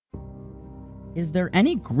Is there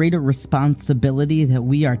any greater responsibility that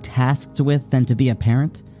we are tasked with than to be a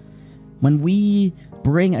parent? When we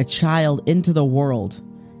bring a child into the world,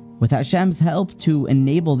 with Hashem's help to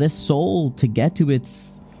enable this soul to get to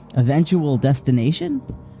its eventual destination,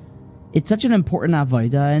 it's such an important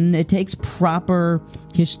avodah, and it takes proper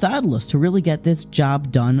hishtadlus to really get this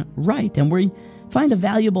job done right. And we find a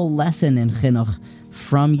valuable lesson in chinuch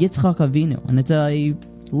from Yitzchak Avinu, and it's a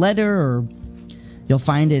letter, or you'll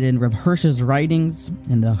find it in Reb Hirsch's writings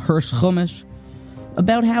in the Hirsch Chumash,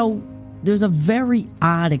 about how there's a very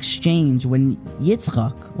odd exchange when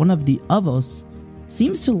Yitzchak, one of the avos,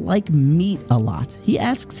 seems to like meat a lot. He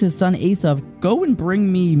asks his son Esav, "Go and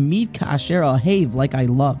bring me meat kasher ahev, like I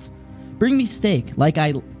love. Bring me steak, like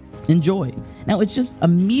I enjoy." Now, it's just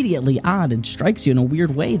immediately odd and strikes you in a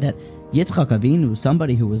weird way that Yitzchak Avinu,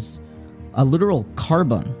 somebody who was a literal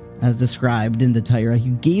carbon, as described in the Torah,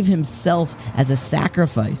 he gave himself as a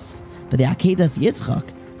sacrifice. But the Akedas Yitzchak,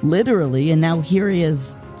 literally, and now here he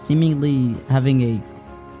is seemingly having a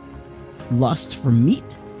lust for meat.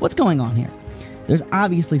 What's going on here? There's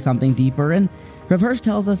obviously something deeper, and Rav Hirsch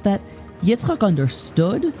tells us that Yitzchak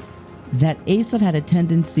understood that Esav had a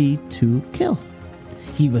tendency to kill.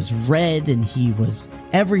 He was red, and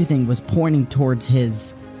everything was pointing towards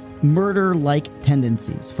his murder-like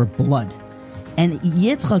tendencies for blood. And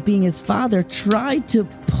Yitzchak, being his father, tried to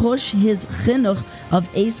push his chinuch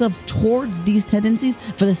of Esav towards these tendencies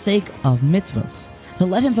for the sake of mitzvos, to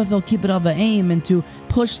let him fulfill kibbut avim and to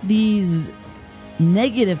push these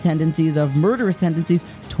negative tendencies of murderous tendencies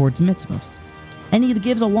towards mitzvos. And he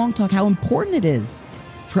gives a long talk how important it is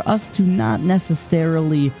for us to not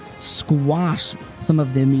necessarily squash some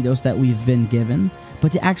of the midos that we've been given,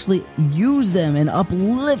 but to actually use them and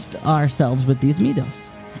uplift ourselves with these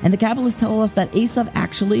midos. And the Kabbalists tell us that Esav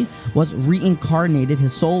actually was reincarnated,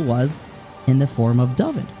 his soul was, in the form of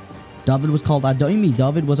David. David was called Adomi.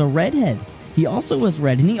 David was a redhead. He also was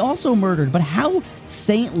red, and he also murdered. But how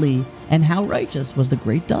saintly and how righteous was the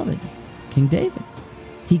great David, King David?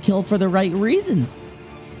 He killed for the right reasons.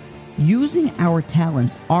 Using our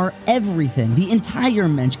talents, our everything, the entire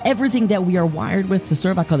mensch, everything that we are wired with to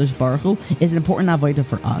serve HaKadosh Baruch Hu is an important avodah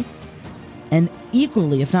for us. And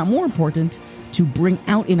equally, if not more important, to bring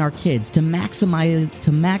out in our kids, to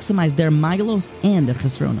maximize their milos and their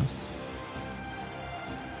chesronos.